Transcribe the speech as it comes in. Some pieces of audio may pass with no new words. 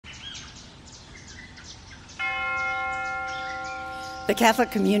The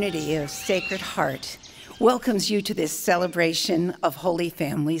Catholic community of Sacred Heart welcomes you to this celebration of Holy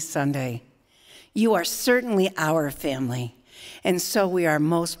Family Sunday. You are certainly our family, and so we are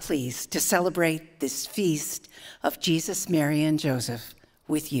most pleased to celebrate this feast of Jesus, Mary, and Joseph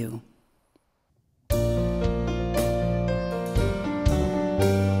with you.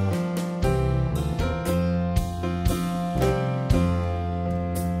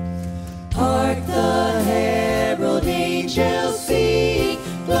 Hark the herald angels sing,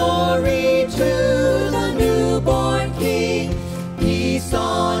 glory to the newborn King. Peace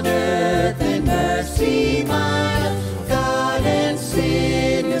on earth and mercy mild, God and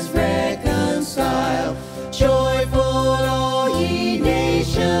sinners reconciled. Joyful all ye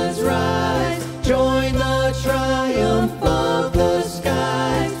nations rise, join the triumph of the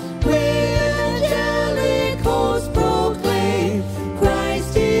skies. With angelic hosts proclaim,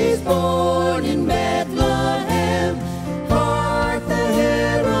 Christ is born in Bethlehem. Hark the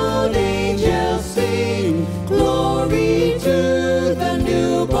herald angels sing, glory to the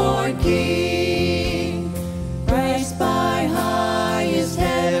newborn King. Christ by highest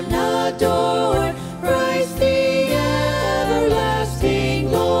heaven adored, Christ the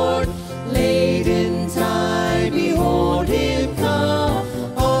everlasting Lord. Late in time, behold him come,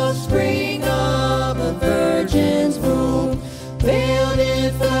 offspring of a virgin's womb. Veiled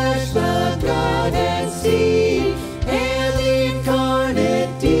in flesh, the Godhead see, and the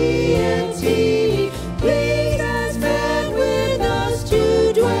incarnate deity. Pleased as man with us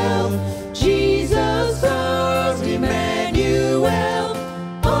to dwell, Jesus ours, Emmanuel.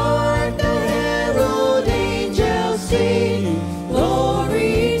 Hark the herald angels sing,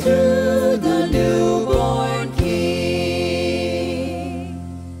 glory to the newborn King.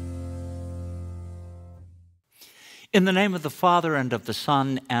 In the name of the Father, and of the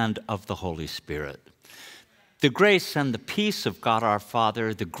Son, and of the Holy Spirit. The grace and the peace of God our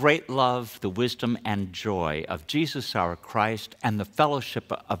Father, the great love, the wisdom and joy of Jesus our Christ, and the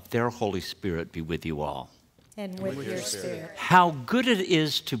fellowship of their Holy Spirit be with you all. And with your spirit. How good it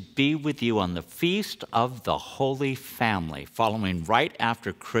is to be with you on the feast of the Holy Family, following right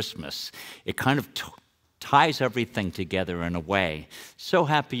after Christmas. It kind of ties everything together in a way. So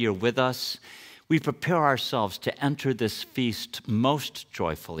happy you're with us. We prepare ourselves to enter this feast most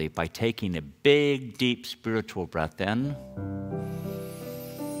joyfully by taking a big, deep spiritual breath in.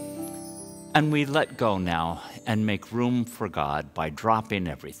 And we let go now and make room for God by dropping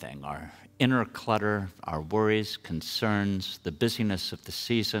everything, our inner clutter, our worries, concerns, the busyness of the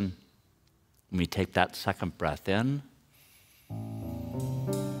season. And we take that second breath in.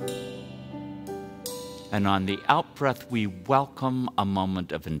 And on the out-breath, we welcome a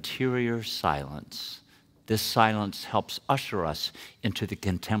moment of interior silence. This silence helps usher us into the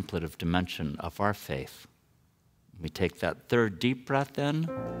contemplative dimension of our faith. We take that third deep breath in.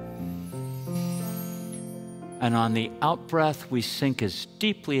 And on the out-breath, we sink as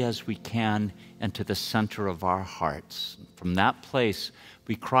deeply as we can into the center of our hearts. From that place,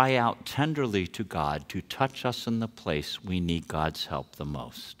 we cry out tenderly to God to touch us in the place we need God's help the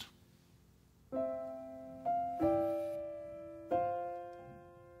most.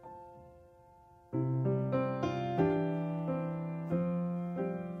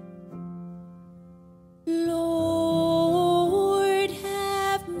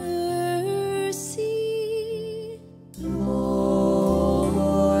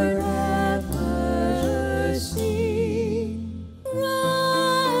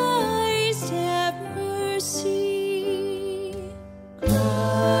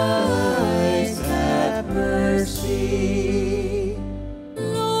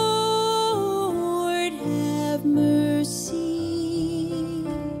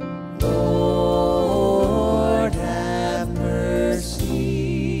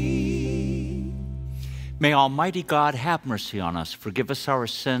 May Almighty God have mercy on us, forgive us our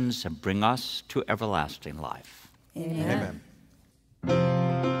sins, and bring us to everlasting life. Amen.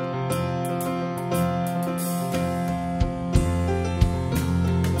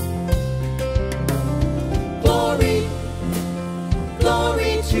 Glory,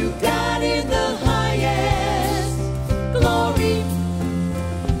 glory to God in the highest. Glory,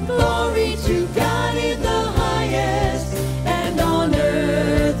 glory to God in the highest. And on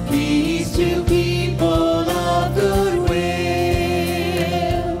earth peace to people of good will.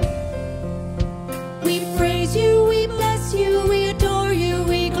 We praise you, we bless you.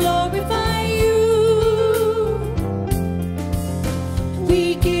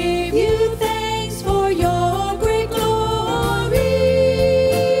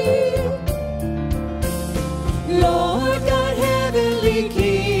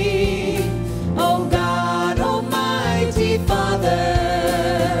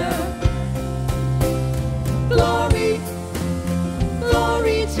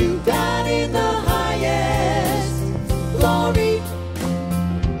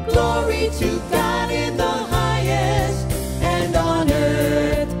 to God in the highest, and on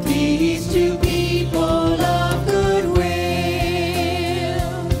earth peace to people of good will.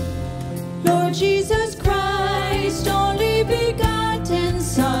 Lord Jesus Christ, only begotten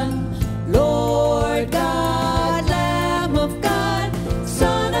Son, Lord God, Lamb of God,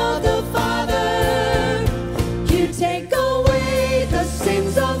 Son of the Father, you take away the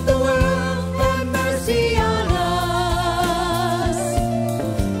sins of the world, have mercy on us.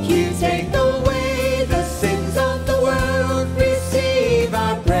 You take away the sins of the world, receive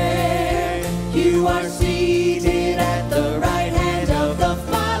our prayer. You are seated at the right hand of the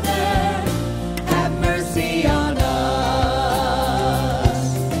Father, have mercy on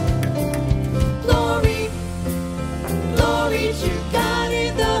us. Glory, glory to God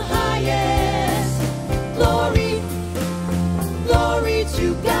in the highest. Glory, glory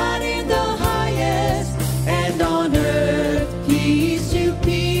to God in the highest, and on earth peace to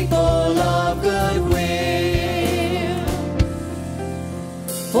people of good will.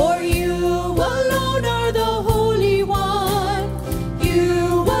 For you alone are the Holy One,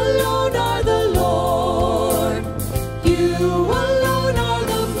 you alone are the Lord, you alone are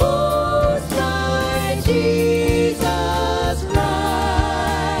the Most High, Jesus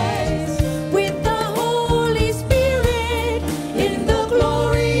Christ, with the Holy Spirit, in the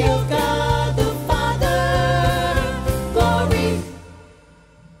glory of God the Father. Glory,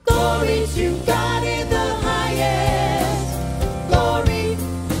 glory to God in the highest. Glory,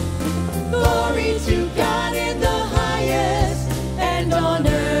 glory to God in the highest, and on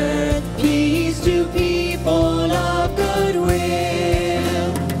earth peace to people of good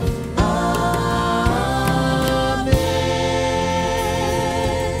will. Amen.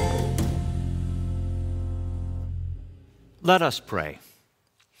 Let us pray.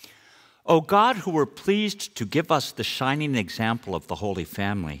 O God, who were pleased to give us the shining example of the Holy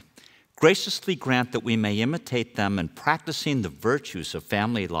Family, graciously grant that we may imitate them in practicing the virtues of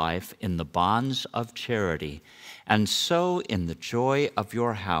family life in the bonds of charity, and so in the joy of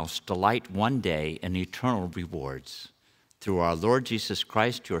your house delight one day in eternal rewards. Through our Lord Jesus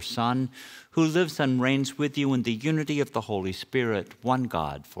Christ, your Son, who lives and reigns with you in the unity of the Holy Spirit, one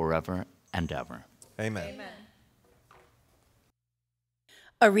God, forever and ever. Amen.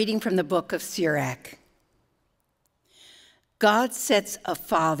 A reading from the book of Sirach. God sets a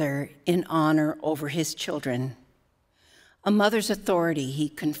father in honor over his children. A mother's authority he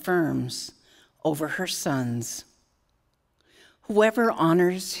confirms over her sons. Whoever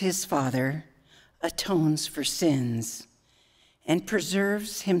honors his father atones for sins and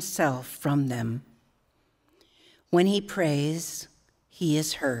preserves himself from them. When he prays, he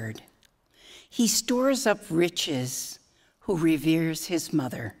is heard. He stores up riches who reveres his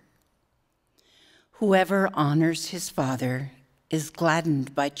mother. Whoever honors his father is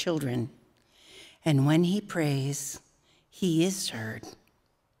gladdened by children, and when he prays, he is heard.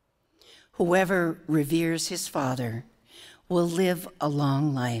 Whoever reveres his father will live a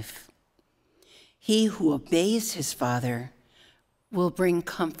long life. He who obeys his father will bring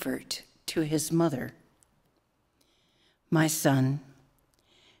comfort to his mother. My son,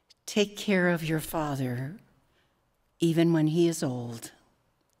 take care of your father even when he is old.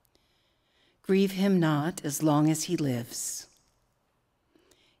 Grieve him not as long as he lives.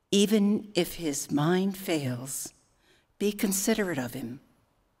 Even if his mind fails, be considerate of him.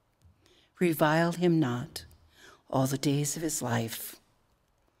 Revile him not all the days of his life.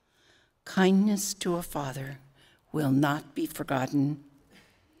 Kindness to a father will not be forgotten,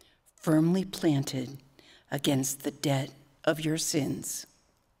 firmly planted against the debt of your sins.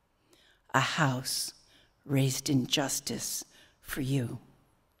 A house raised in justice for you.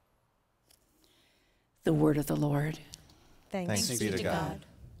 The word of the Lord. Thanks be to God.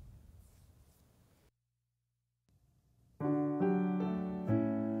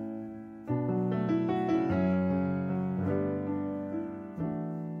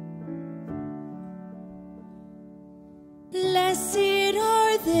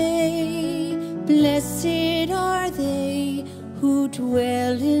 Blessed are they who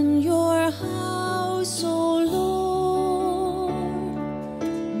dwell in your house, O Lord.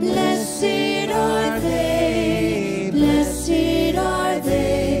 Blessed are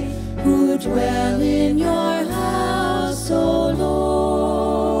they who dwell in your house, O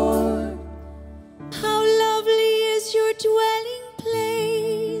Lord. How lovely is your dwelling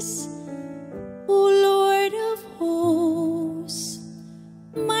place, O Lord of hosts.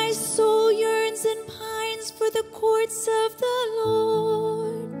 My soul yearns and pines for the courts of the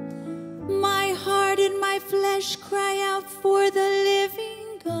Lord. My heart and my flesh cry out for the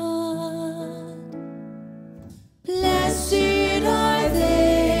living God. Blessed are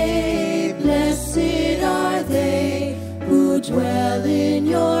they,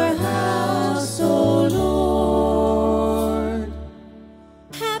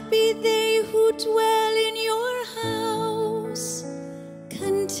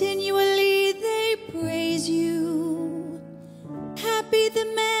 continually they praise you. Happy the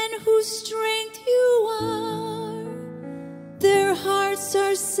man whose strength you are. Their hearts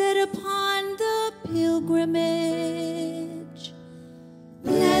are set upon the pilgrimage.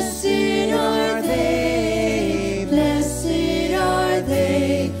 Blessed are they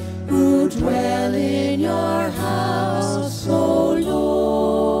who dwell in your house, O Lord.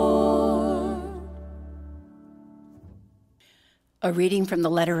 A reading from the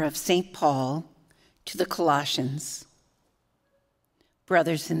letter of St. Paul to the Colossians.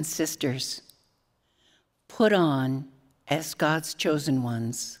 Brothers and sisters, put on, as God's chosen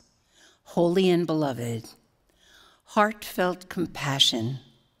ones, holy and beloved, heartfelt compassion,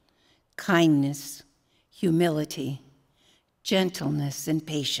 kindness, humility, gentleness, and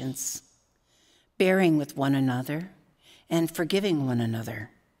patience, bearing with one another and forgiving one another.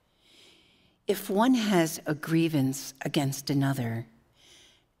 If one has a grievance against another,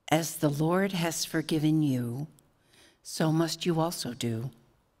 as the Lord has forgiven you, so must you also do.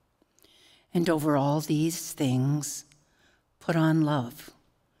 And over all these things, put on love.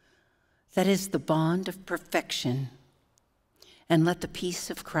 That is the bond of perfection. And let the peace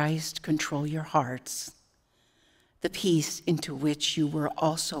of Christ control your hearts, the peace into which you were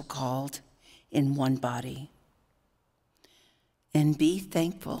also called in one body. And be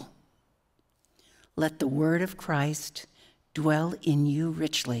thankful. Let the word of Christ dwell in you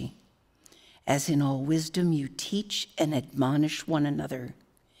richly, as in all wisdom you teach and admonish one another,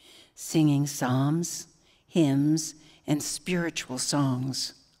 singing psalms, hymns, and spiritual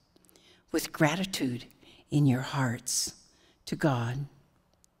songs, with gratitude in your hearts to God.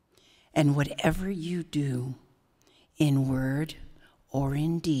 And whatever you do, in word or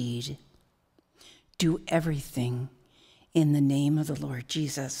in deed, do everything in the name of the Lord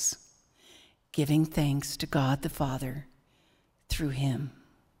Jesus, giving thanks to God the Father through him.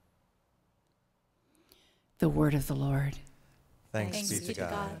 The word of the Lord. Thanks be to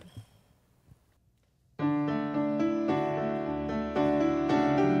God.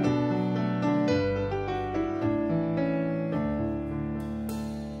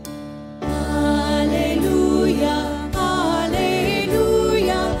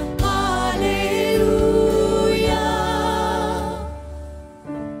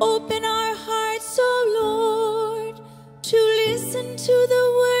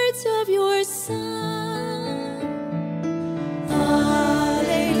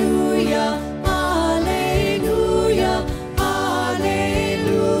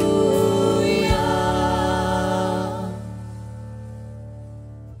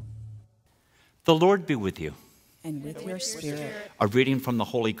 The Lord be with you. And with your spirit. A reading from the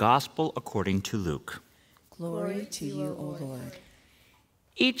Holy Gospel according to Luke. Glory to you, O Lord.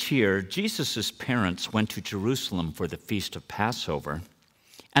 Each year, Jesus' parents went to Jerusalem for the feast of Passover.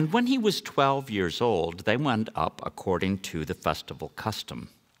 And when he was 12 years old, they went up according to the festival custom.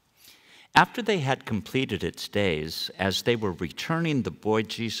 After they had completed its days, as they were returning, the boy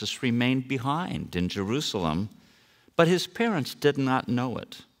Jesus remained behind in Jerusalem, but his parents did not know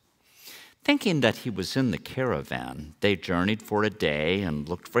it. Thinking that he was in the caravan, they journeyed for a day and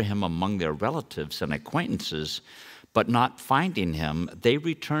looked for him among their relatives and acquaintances, but not finding him, they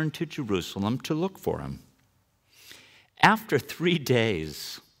returned to Jerusalem to look for him. After 3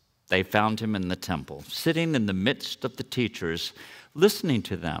 days, they found him in the temple, sitting in the midst of the teachers, listening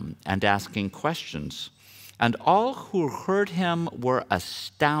to them and asking questions. And all who heard him were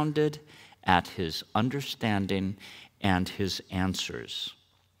astounded at his understanding and his answers.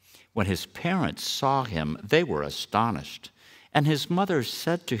 When his parents saw him, they were astonished. And his mother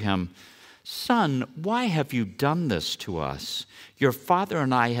said to him, "Son, why have you done this to us? Your father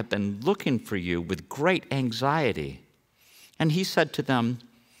and I have been looking for you with great anxiety." And he said to them,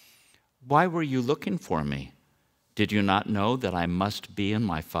 "Why were you looking for me? Did you not know that I must be in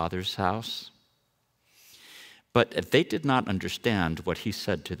my Father's house?" But if they did not understand what he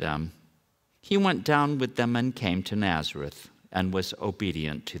said to them, he went down with them and came to Nazareth, and was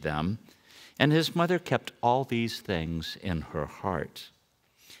obedient to them. And his mother kept all these things in her heart.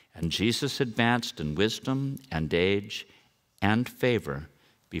 And Jesus advanced in wisdom and age and favor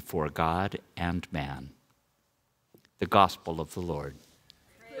before God and man. The Gospel of the Lord.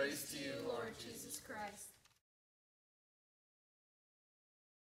 Praise to you, Lord Jesus Christ.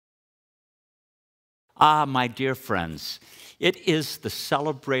 Ah, my dear friends, it is the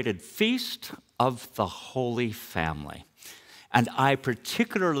celebrated feast of the Holy Family. And I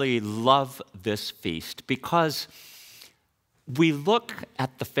particularly love this feast because we look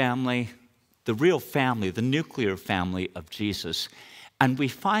at the family, the real family, the nuclear family of Jesus, and we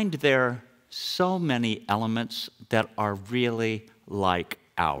find there so many elements that are really like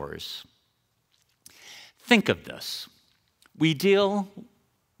hours. Think of this. We deal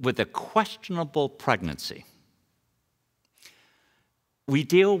with a questionable pregnancy. We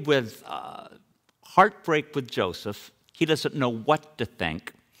deal with heartbreak with Joseph. He doesn't know what to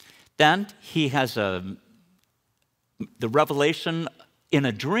think. Then he has the revelation in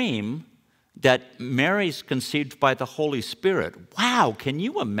a dream that Mary's conceived by the Holy Spirit. Wow, can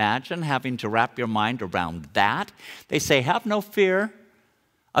you imagine having to wrap your mind around that? They say, have no fear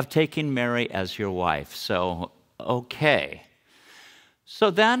of taking Mary as your wife. So, okay. So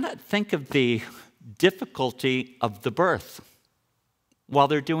then think of the difficulty of the birth while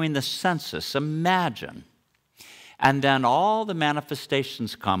they're doing the census. Imagine. And then all the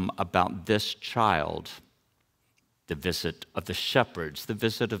manifestations come about this child. The visit of the shepherds, the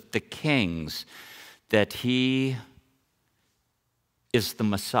visit of the kings, that he is the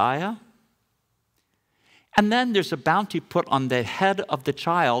Messiah. And then there's a bounty put on the head of the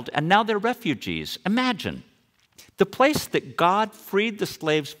child, and now they're refugees. Imagine, the place that God freed the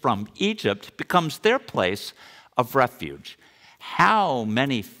slaves from, Egypt, becomes their place of refuge. How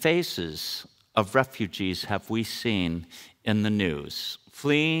many faces of refugees have we seen in the news,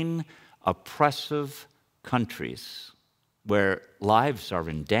 fleeing oppressive countries where lives are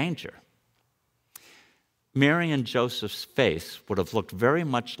in danger? Mary and Joseph's face would have looked very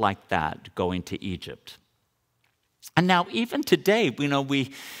much like that going to Egypt. And now even today,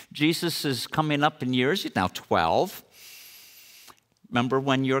 Jesus is coming up in years. He's now 12. Remember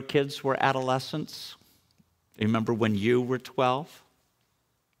when your kids were adolescents? Remember when you were 12?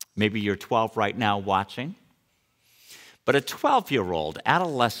 Maybe you're 12 right now watching. But a 12-year-old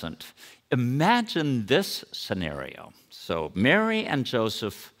adolescent, imagine this scenario. So Mary and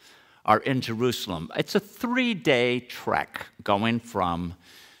Joseph are in Jerusalem. It's a 3-day trek going from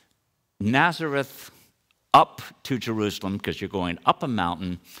Nazareth up to Jerusalem, because you're going up a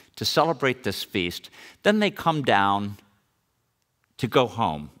mountain to celebrate this feast. Then they come down to go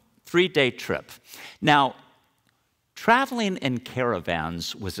home. 3-day trip. Now, traveling in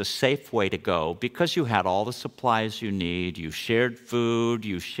caravans was a safe way to go because you had all the supplies you need, you shared food,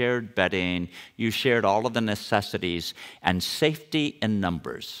 you shared bedding, you shared all of the necessities, and safety in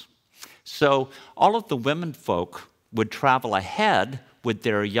numbers. So all of the women folk would travel ahead with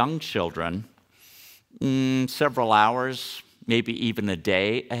their young children, several hours, maybe even a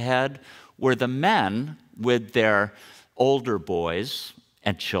day ahead, where the men with their older boys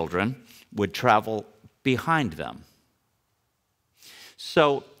and children would travel behind them.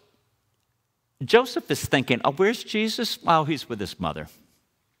 So Joseph is thinking, oh, where's Jesus? Oh, he's with his mother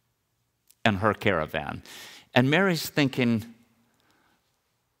and her caravan. And Mary's thinking,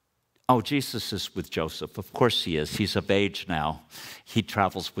 oh, Jesus is with Joseph. Of course he is. He's of age now. He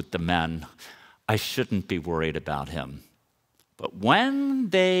travels with the men. I shouldn't be worried about him. But when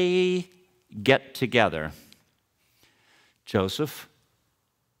they get together, Joseph,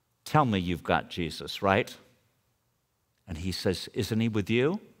 tell me you've got Jesus, right? And he says, isn't he with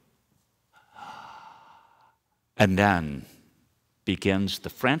you? And then begins the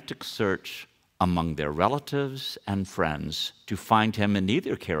frantic search among their relatives and friends to find him in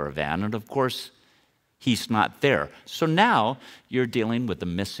either caravan. And of course, he's not there. So now you're dealing with a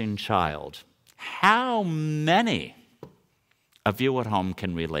missing child. How many of you at home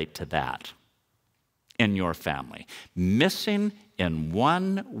can relate to that in your family? Missing in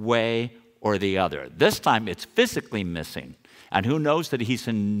one way or the other. This time it's physically missing, and who knows that he's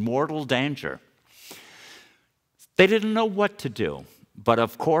in mortal danger. They didn't know what to do, but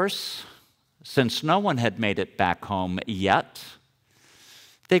of course, since no one had made it back home yet,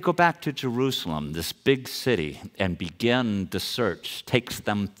 they go back to Jerusalem, this big city, and begin the search. Takes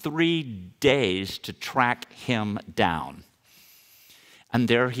them 3 days to track him down. And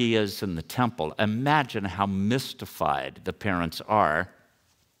there he is in the temple. Imagine how mystified the parents are,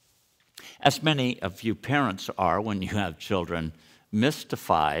 as many of you parents are when you have children,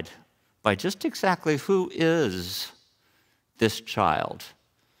 mystified by just exactly who is this child.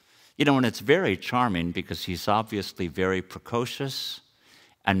 And it's very charming because he's obviously very precocious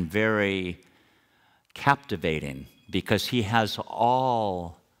and very captivating because he has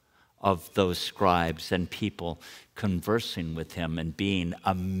all of those scribes and people conversing with him and being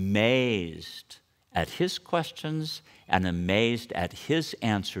amazed at his questions and amazed at his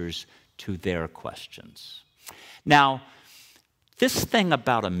answers to their questions. Now, this thing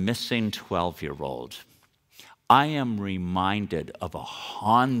about a missing 12-year-old, I am reminded of a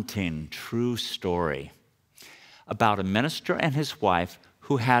haunting true story about a minister and his wife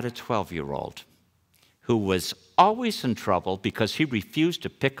who had a 12-year-old who was always in trouble because he refused to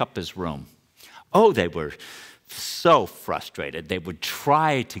pick up his room. Oh, they were so frustrated. They would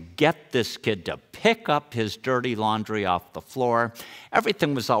try to get this kid to pick up his dirty laundry off the floor.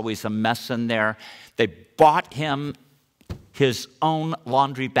 Everything was always a mess in there. They bought him his own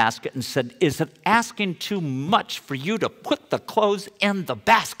laundry basket and said, "Is it asking too much for you to put the clothes in the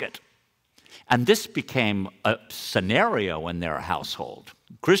basket?" And this became a scenario in their household.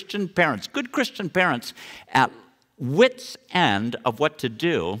 Christian parents, good Christian parents, at wits' end of what to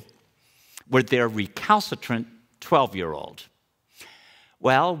do with their recalcitrant 12-year-old.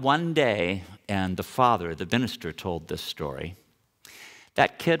 Well, one day, and the father, the minister, told this story,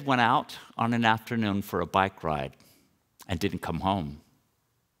 that kid went out on an afternoon for a bike ride and didn't come home.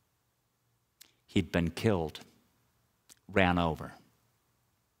 He'd been killed, ran over.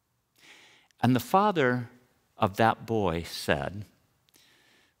 And the father of that boy said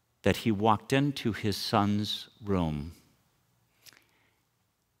that he walked into his son's room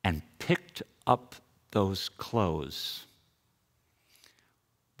and picked up those clothes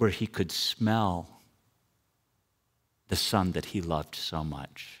where he could smell the son that he loved so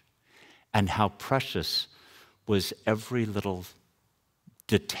much, and how precious was every little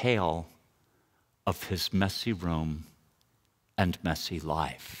detail of his messy room and messy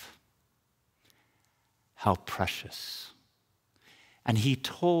life. How precious. And he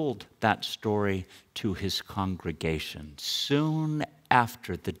told that story to his congregation soon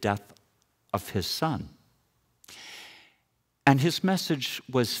after the death of his son. And his message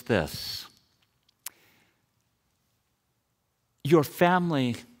was this: your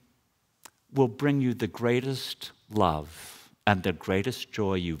family will bring you the greatest love and the greatest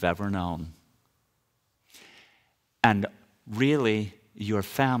joy you've ever known. And really, your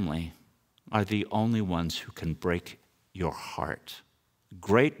family are the only ones who can break your heart.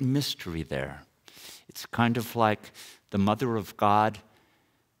 Great mystery there. It's kind of like the Mother of God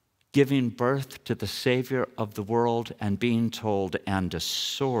giving birth to the Savior of the world and being told, "And a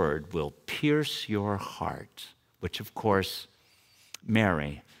sword will pierce your heart," which, of course,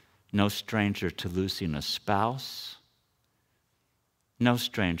 Mary, no stranger to losing a spouse, no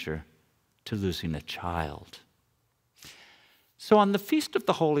stranger to losing a child. So on the Feast of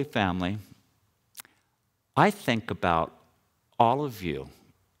the Holy Family, I think about all of you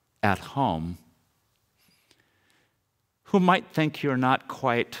at home who might think you're not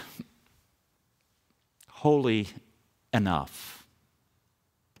quite holy enough.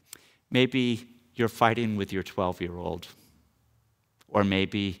 Maybe you're fighting with your 12-year-old, or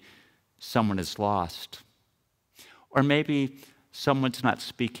maybe someone is lost, or maybe someone's not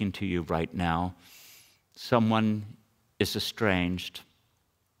speaking to you right now. Someone is estranged.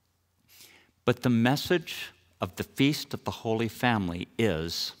 But the message of the Feast of the Holy Family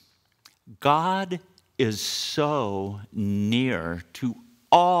is God is so near to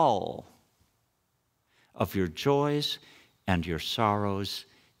all of your joys and your sorrows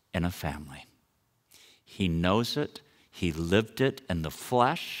in a family. He knows it. He lived it in the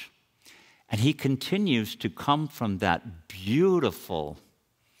flesh. And he continues to come from that beautiful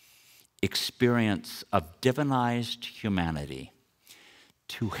experience of divinized humanity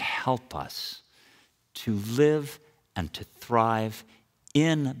to help us to live and to thrive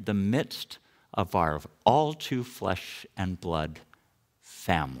in the midst of our all too flesh and blood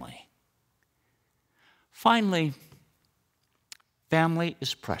family. Finally, family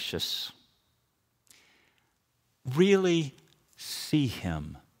is precious. Really see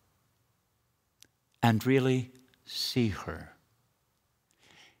him and really see her.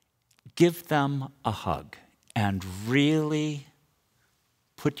 Give them a hug and really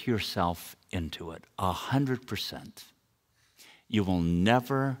put yourself into it 100%. You will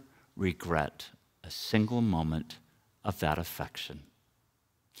never regret a single moment of that affection.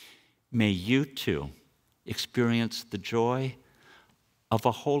 May you too experience the joy of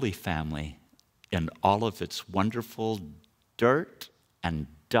a holy family in all of its wonderful dirt and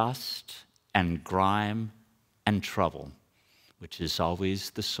dust and grime and trouble, which is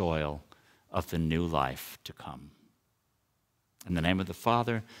always the soil of the new life to come. In the name of the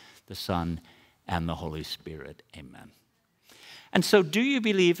Father, the Son, and the Holy Spirit, amen. And so, do you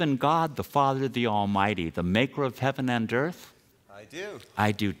believe in God, the Father, the Almighty, the maker of heaven and earth? I do.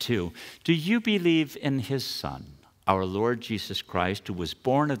 I do too. Do you believe in his Son, our Lord Jesus Christ, who was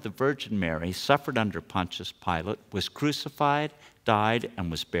born of the Virgin Mary, suffered under Pontius Pilate, was crucified, died, and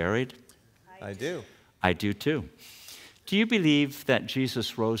was buried? I do. I do too. Do you believe that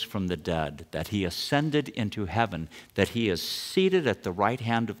Jesus rose from the dead, that he ascended into heaven, that he is seated at the right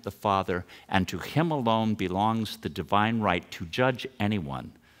hand of the Father, and to him alone belongs the divine right to judge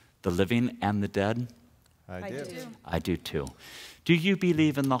anyone, the living and the dead? I do. I do too. Do you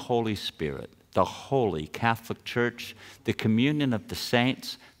believe in the Holy Spirit, the Holy Catholic Church, the communion of the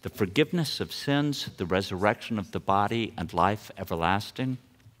saints, the forgiveness of sins, the resurrection of the body, and life everlasting?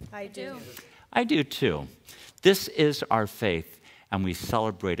 I do. I do too. This is our faith, and we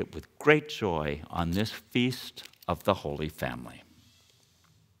celebrate it with great joy on this feast of the Holy Family.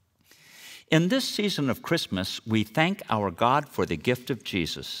 In this season of Christmas, we thank our God for the gift of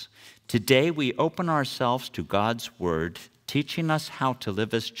Jesus. Today, we open ourselves to God's Word, teaching us how to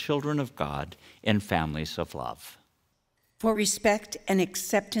live as children of God in families of love. For respect and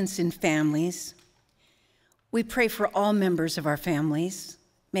acceptance in families, we pray for all members of our families.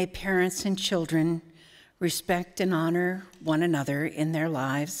 May parents and children respect and honor one another in their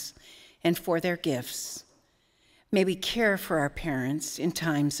lives and for their gifts. May we care for our parents in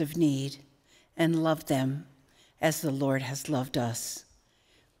times of need and love them as the Lord has loved us.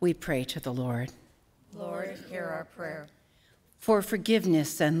 We pray to the Lord. Lord, hear our prayer. For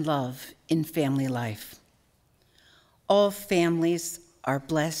forgiveness and love in family life. All families are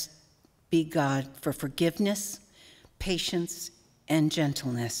blessed, be God, for forgiveness, patience, and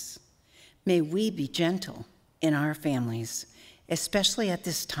gentleness. May we be gentle in our families, especially at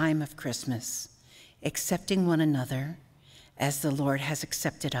this time of Christmas, accepting one another as the Lord has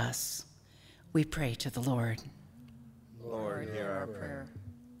accepted us. We pray to the Lord. Lord, hear our prayer.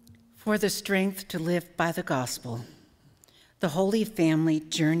 For the strength to live by the gospel, the Holy Family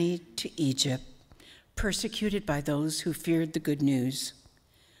journeyed to Egypt, persecuted by those who feared the good news.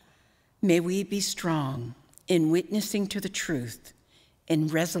 May we be strong in witnessing to the truth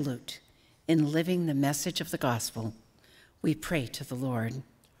and resolute in living the message of the gospel. We pray to the Lord.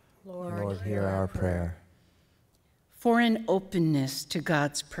 Lord, hear our prayer. For an openness to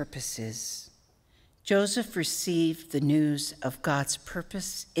God's purposes, Joseph received the news of God's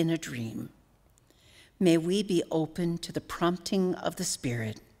purpose in a dream. May we be open to the prompting of the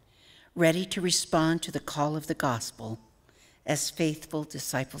Spirit, ready to respond to the call of the gospel as faithful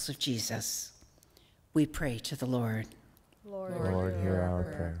disciples of Jesus. We pray to the Lord. Lord, hear our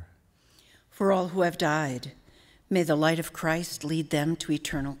prayer. For all who have died, may the light of Christ lead them to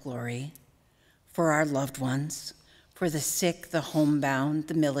eternal glory. For our loved ones, for the sick, the homebound,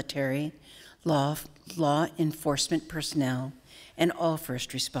 the military, law enforcement personnel, and all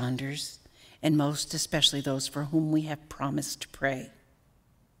first responders, and most especially those for whom we have promised to pray.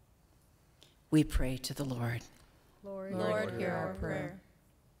 We pray to the Lord. Lord, hear our prayer.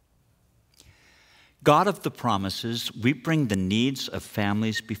 God of the promises, we bring the needs of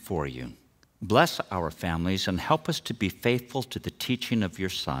families before you. Bless our families and help us to be faithful to the teaching of your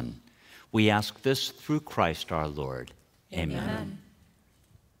Son. We ask this through Christ our Lord. Amen.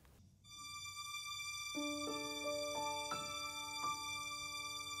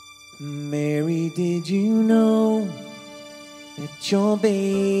 Mary, did you know that your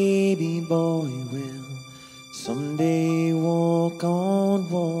baby boy will someday walk on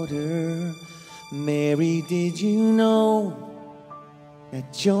water? Mary, did you know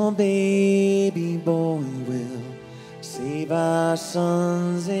that your baby boy will save our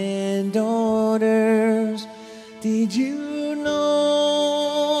sons and daughters? Did you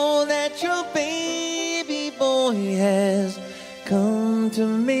know that your baby boy has come to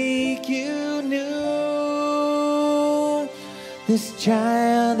make you new? This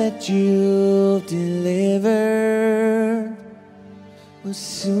child that you've delivered will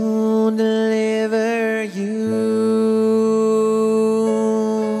soon deliver you.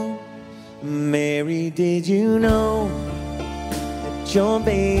 Mary, did you know that your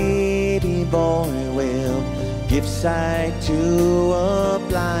baby boy will give sight to a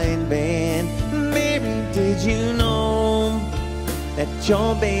blind man? Mary, did you know that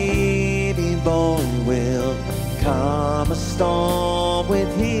your baby boy will calm a storm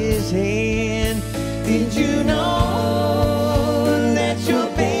with his hand? Did you know that your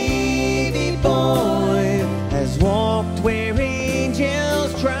baby boy has walked where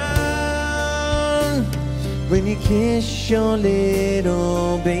angels trod? When you kiss your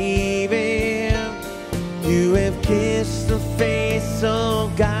little baby, you have kissed the face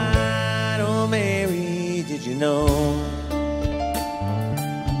of God. Oh, Mary, did you know?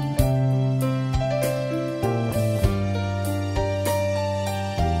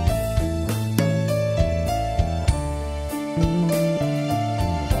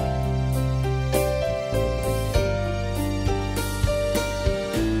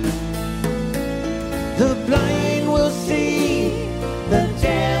 The blind will see, the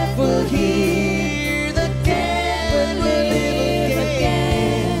deaf will hear, the dead will live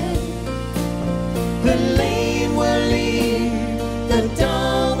again. The lame will leap, the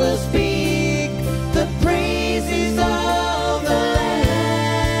dumb will speak, the praises of the Lamb.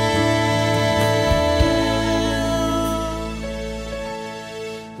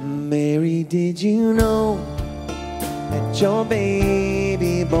 Mary, did you know that your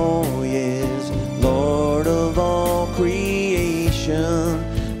baby boy is Lord of all creation?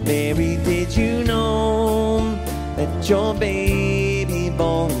 Mary, did you know that your baby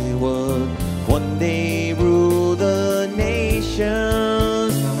boy would one day rule the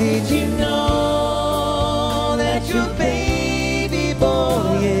nations? Did you know that your baby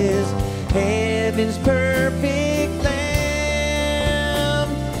boy is heaven's perfect lamb?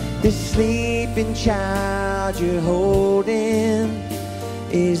 This sleeping child you're holding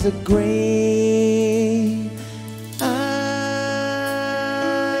is a great I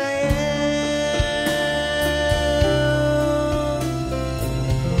am.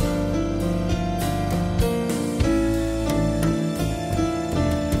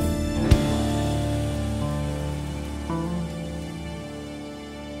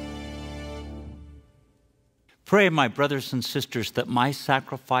 Pray, my brothers and sisters, that my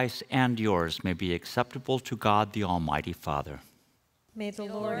sacrifice and yours may be acceptable to God the Almighty Father. May the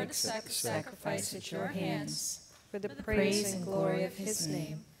Lord accept the sacrifice at your hands for the praise and glory of his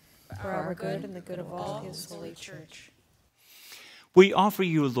name, for our good and the good of all his holy church. We offer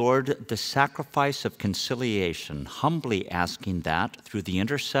you, Lord, the sacrifice of conciliation, humbly asking that, through the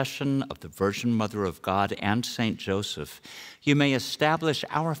intercession of the Virgin Mother of God and Saint Joseph, you may establish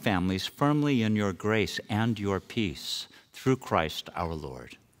our families firmly in your grace and your peace, through Christ our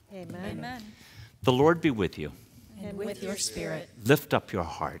Lord. Amen. Amen. The Lord be with you. And with your spirit. Lift up your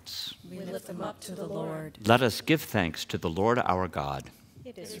hearts. We lift them up to the Lord. Let us give thanks to the Lord our God.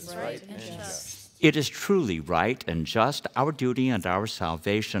 It is right and just. It is truly right and just, our duty and our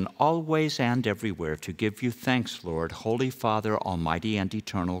salvation, always and everywhere, to give you thanks, Lord, Holy Father, Almighty and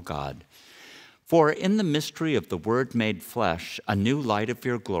eternal God. For in the mystery of the Word made flesh, a new light of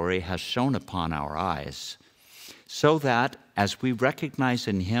your glory has shone upon our eyes, so that, as we recognize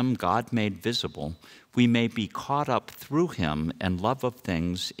in him God made visible, we may be caught up through him in love of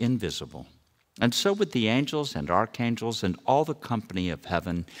things invisible. And so with the angels and archangels and all the company of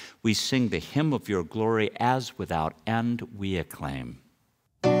heaven, we sing the hymn of your glory as without end we acclaim.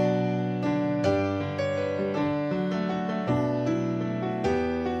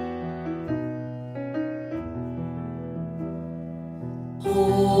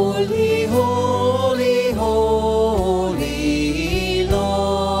 Holy, holy, holy,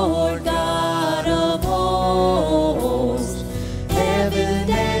 Lord God of hosts, heaven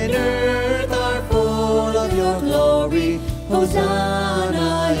and earth are full of your glory.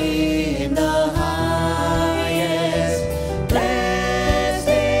 Hosanna in the highest. Blessed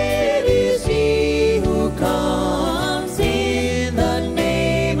is he who comes in the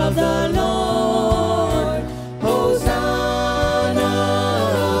name of the Lord. Hosanna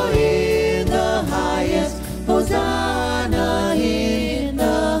in the highest. Hosanna in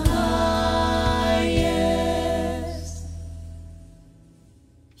the highest.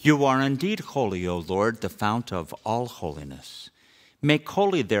 You are indeed holy, O Lord, the fount of all holiness. Make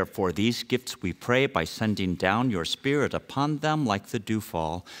holy, therefore, these gifts, we pray, by sending down your Spirit upon them like the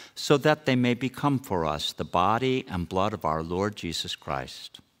dewfall, so that they may become for us the body and blood of our Lord Jesus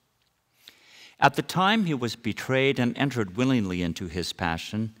Christ. At the time he was betrayed and entered willingly into his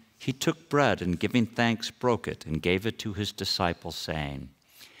passion, he took bread and, giving thanks, broke it and gave it to his disciples, saying,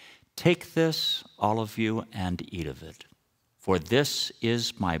 "Take this, all of you, and eat of it, for this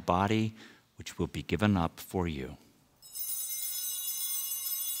is my body, which will be given up for you."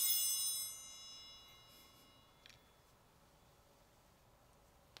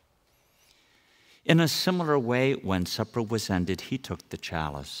 In a similar way, when supper was ended, he took the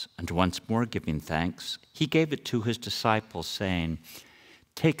chalice, and once more giving thanks, he gave it to his disciples, saying,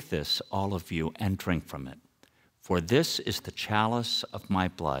 "Take this, all of you, and drink from it, for this is the chalice of my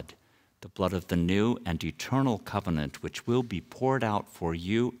blood, the blood of the new and eternal covenant, which will be poured out for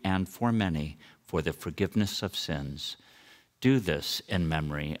you and for many for the forgiveness of sins. Do this in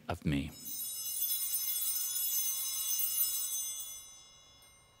memory of me."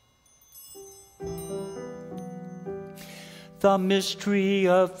 The mystery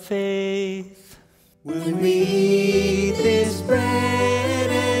of faith. When we eat this bread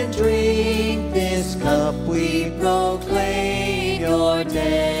and drink this cup, we proclaim your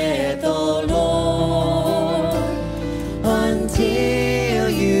death, O Lord, until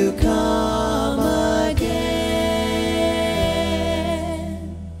you come again.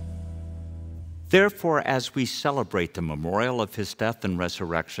 Therefore, as we celebrate the memorial of his death and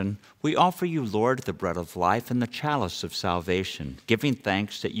resurrection, we offer you, Lord, the bread of life and the chalice of salvation, giving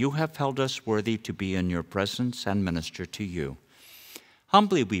thanks that you have held us worthy to be in your presence and minister to you.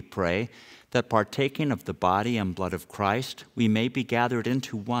 Humbly we pray that partaking of the body and blood of Christ, we may be gathered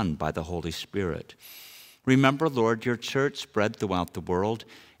into one by the Holy Spirit. Remember, Lord, your church spread throughout the world,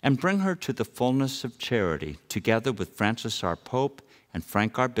 and bring her to the fullness of charity, together with Francis our Pope and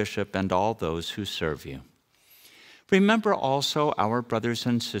Frank our Bishop and all those who serve you. Remember also our brothers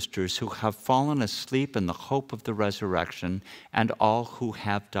and sisters who have fallen asleep in the hope of the resurrection, and all who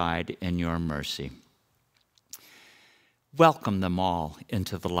have died in your mercy. Welcome them all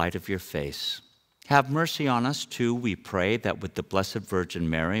into the light of your face. Have mercy on us, too, we pray, that with the Blessed Virgin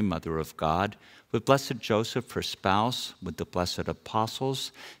Mary, Mother of God, with Blessed Joseph, her spouse, with the blessed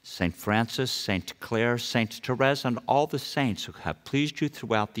apostles, St. Francis, St. Clare, St. Therese, and all the saints who have pleased you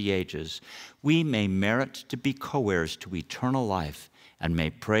throughout the ages, we may merit to be co-heirs to eternal life, and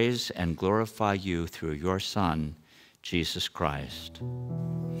may praise and glorify you through your Son, Jesus Christ.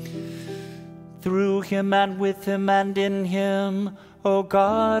 Through him and with him and in him, O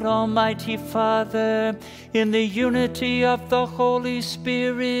God, Almighty Father, in the unity of the Holy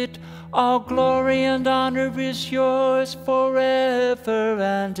Spirit, all glory and honor is yours forever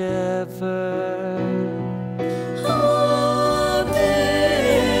and ever.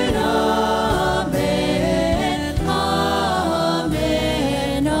 Amen, amen,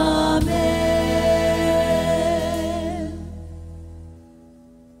 amen, amen.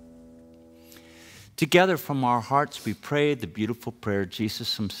 Together from our hearts we pray the beautiful prayer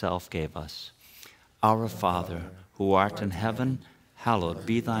Jesus himself gave us. Our Father, who art in heaven, hallowed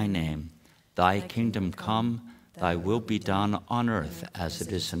be thy name. Thy kingdom come, thy will be done on earth as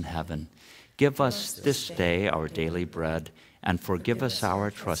it is in heaven. Give us this day our daily bread, and forgive us our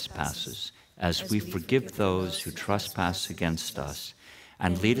trespasses, as we forgive those who trespass against us.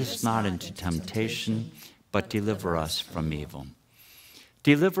 And lead us not into temptation, but deliver us from evil.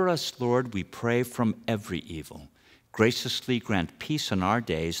 Deliver us, Lord, we pray, from every evil. Graciously grant peace in our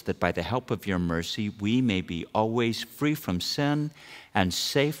days, that by the help of your mercy we may be always free from sin and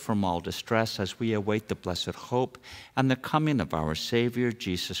safe from all distress, as we await the blessed hope and the coming of our Savior,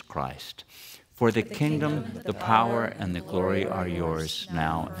 Jesus Christ. For the kingdom, the power, and the glory are yours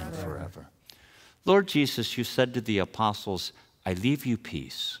now and forever. Lord Jesus, you said to the apostles, I leave you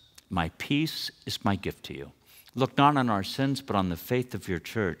peace. My peace is my gift to you. Look not on our sins, but on the faith of your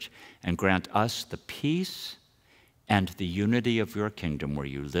church, and grant us the peace and the unity of your kingdom, where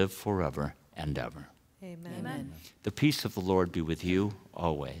you live forever and ever. Amen. Amen. The peace of the Lord be with you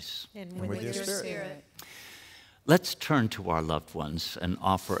always. And with your spirit. Let's turn to our loved ones and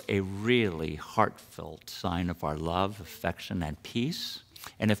offer a really heartfelt sign of our love, affection, and peace.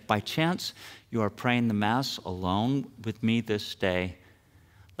 And if by chance you are praying the Mass alone with me this day,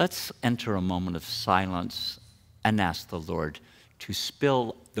 let's enter a moment of silence and ask the Lord to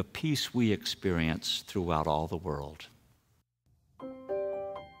spill the peace we experience throughout all the world.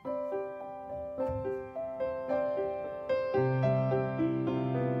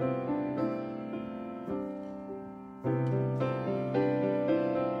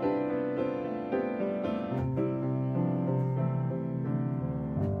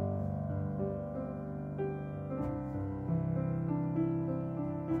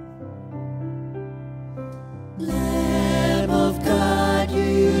 Lamb of God,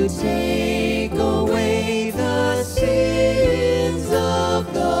 you take away the sins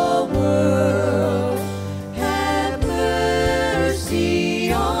of the world. Have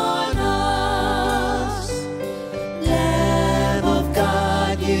mercy on us. Lamb of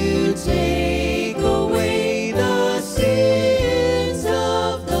God, you take away the sins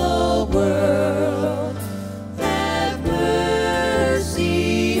of the world. Have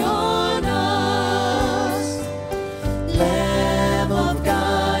mercy on us. Lamb of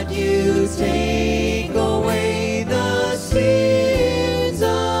God, you take away the sins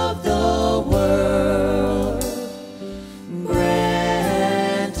of the world.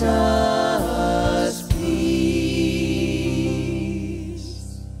 Grant us peace.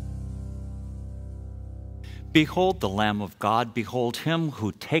 Behold the Lamb of God, behold him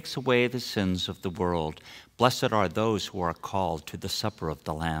who takes away the sins of the world. Blessed are those who are called to the supper of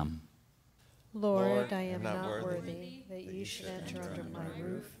the Lamb. Lord, I am not worthy that you should enter under my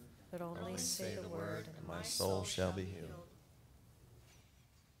roof, but only say the word, and My soul shall be healed.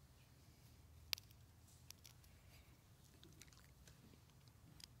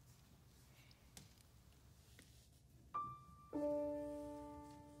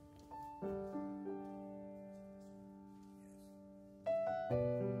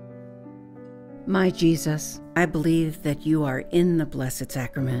 My Jesus, I believe that you are in the Blessed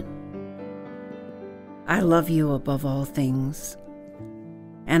Sacrament. I love you above all things,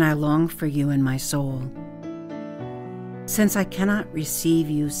 and I long for you in my soul. Since I cannot receive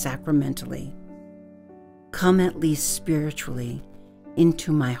you sacramentally, come at least spiritually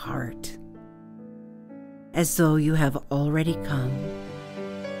into my heart. As though you have already come,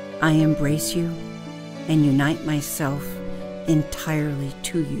 I embrace you and unite myself entirely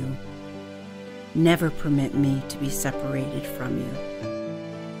to you. Never permit me to be separated from you.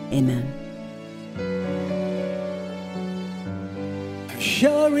 Amen.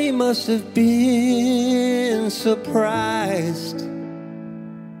 Sure, he must have been surprised at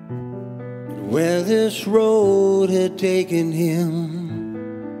where this road had taken him.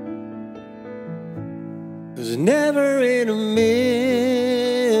 'Cause never in a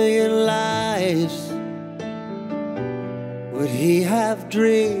million lives would he have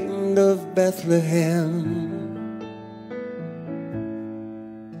dreamed of Bethlehem.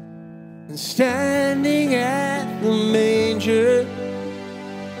 And standing at the manger,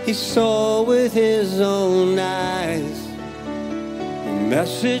 he saw with his own eyes a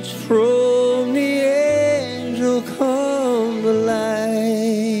message from the angel come to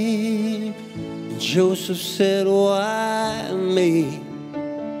life. And Joseph said, why me?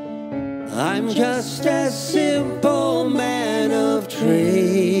 I'm just a simple man of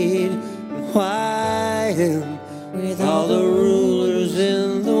trade. Why him with all the rulers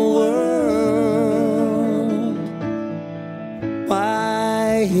in the world?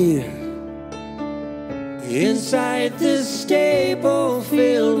 Why here inside this stable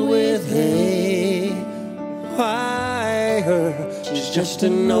filled with hay? Why her? She's just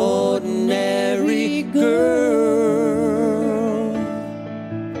an ordinary girl.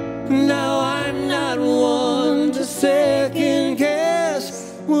 Now I'm not one to second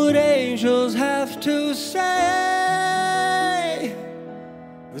guess what angels have to say.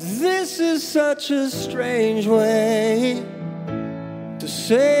 This is such a strange way to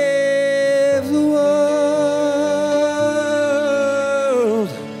save the world.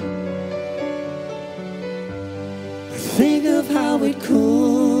 Think of how it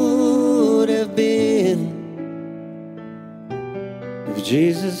could have been if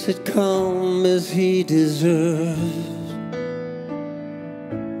Jesus had come as he deserved.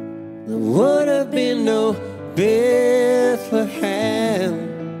 There would have been no Bethlehem,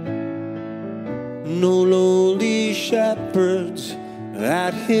 no lowly shepherds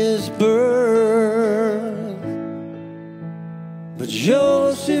at his birth. But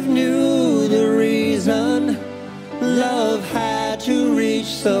Joseph knew the reason love had to reach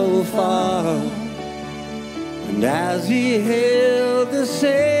so far. And as he held the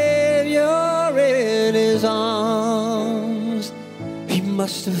Savior in his arms, he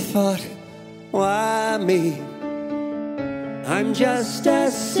must have thought, why me? I'm just a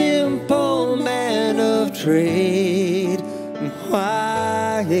simple man of trade. And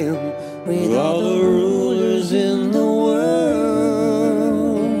why him with all the rulers in the world?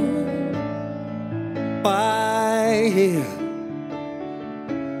 Why here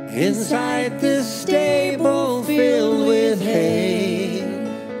inside this stable filled with hay?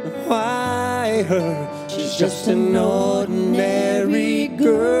 Why her? She's just an ordinary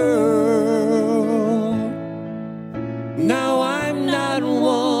girl. Now I'm not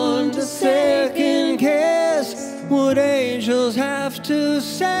one to second guess what angels have to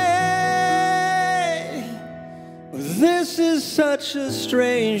say. This is such a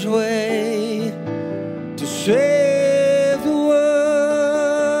strange way to save the world.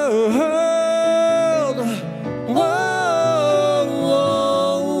 Whoa,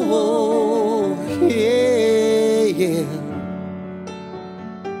 whoa, whoa, yeah, yeah.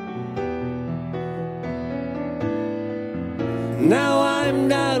 Now I'm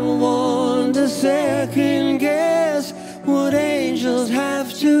not one to second guess what angels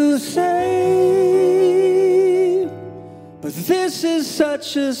have to say. But this is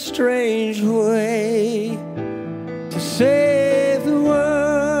such a strange way to save the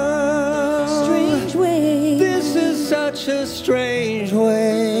world. Strange way. This is such a strange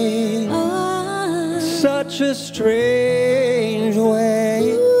way. Such a strange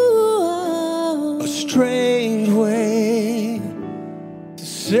way. A strange way to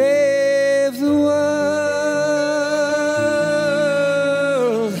save the world.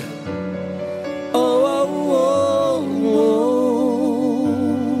 Oh, oh, oh, oh.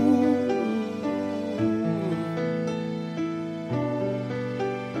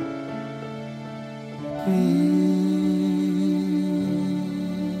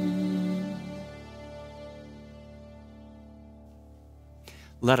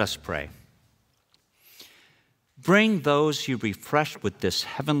 Let us pray. Bring those you refresh with this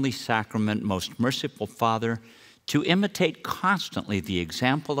heavenly sacrament, most merciful Father, to imitate constantly the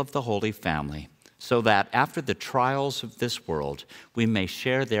example of the Holy Family, so that after the trials of this world, we may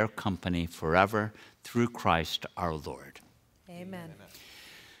share their company forever through Christ our Lord. Amen.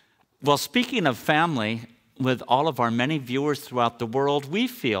 Well, speaking of family, with all of our many viewers throughout the world, we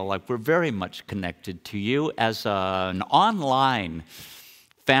feel like we're very much connected to you as an online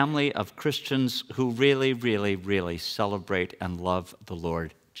family of Christians who really, really, really celebrate and love the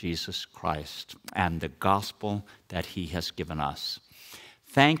Lord Jesus Christ and the gospel that he has given us.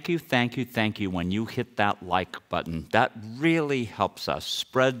 Thank you, thank you, thank you when you hit that like button. That really helps us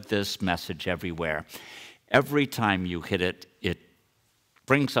spread this message everywhere. Every time you hit it, it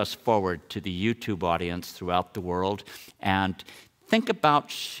brings us forward to the YouTube audience throughout the world. And think about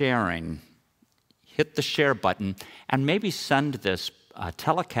sharing. Hit the share button and maybe send this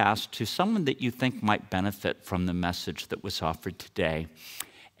telecast to someone that you think might benefit from the message that was offered today.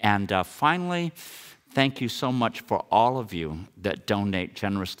 And finally, thank you so much for all of you that donate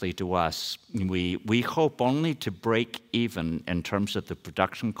generously to us. We hope only to break even in terms of the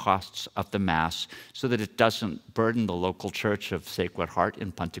production costs of the Mass so that it doesn't burden the local Church of Sacred Heart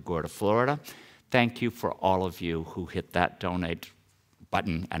in Punta Gorda, Florida. Thank you for all of you who hit that donate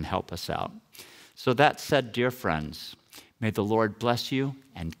button and help us out. So that said, dear friends, may the Lord bless you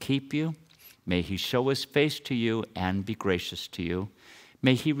and keep you. May he show his face to you and be gracious to you.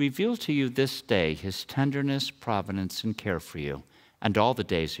 May he reveal to you this day his tenderness, providence, and care for you, and all the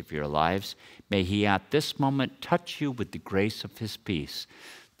days of your lives. May he at this moment touch you with the grace of his peace.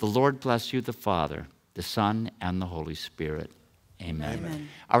 The Lord bless you, the Father, the Son, and the Holy Spirit. Amen. Amen.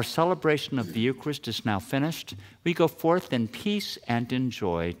 Our celebration of the Eucharist is now finished. We go forth in peace and in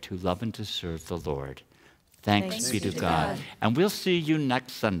joy to love and to serve the Lord. Thanks be to God. And we'll see you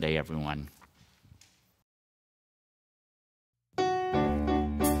next Sunday, everyone.